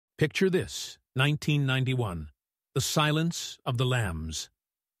Picture this, 1991, The Silence of the Lambs.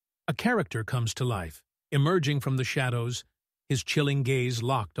 A character comes to life, emerging from the shadows, his chilling gaze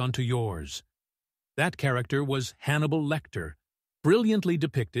locked onto yours. That character was Hannibal Lecter, brilliantly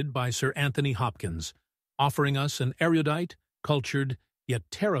depicted by Sir Anthony Hopkins, offering us an erudite, cultured, yet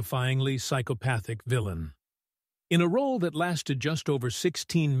terrifyingly psychopathic villain. In a role that lasted just over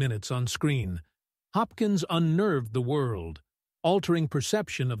 16 minutes on screen, Hopkins unnerved the world, altering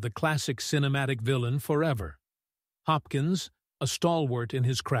perception of the classic cinematic villain forever. Hopkins, a stalwart in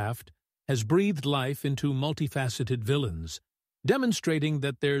his craft, has breathed life into multifaceted villains, demonstrating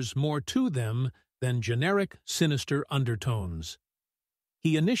that there's more to them than generic, sinister undertones.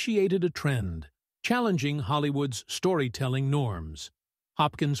 He initiated a trend, challenging Hollywood's storytelling norms.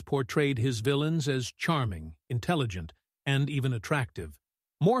 Hopkins portrayed his villains as charming, intelligent, and even attractive,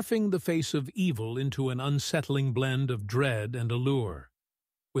 morphing the face of evil into an unsettling blend of dread and allure.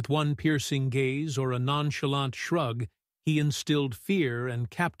 With one piercing gaze or a nonchalant shrug, he instilled fear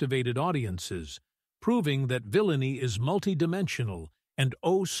and captivated audiences, proving that villainy is multidimensional and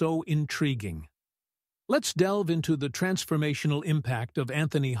oh so intriguing. Let's delve into the transformational impact of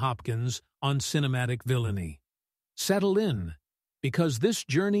Anthony Hopkins on cinematic villainy. Settle in, because this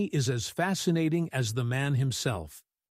journey is as fascinating as the man himself.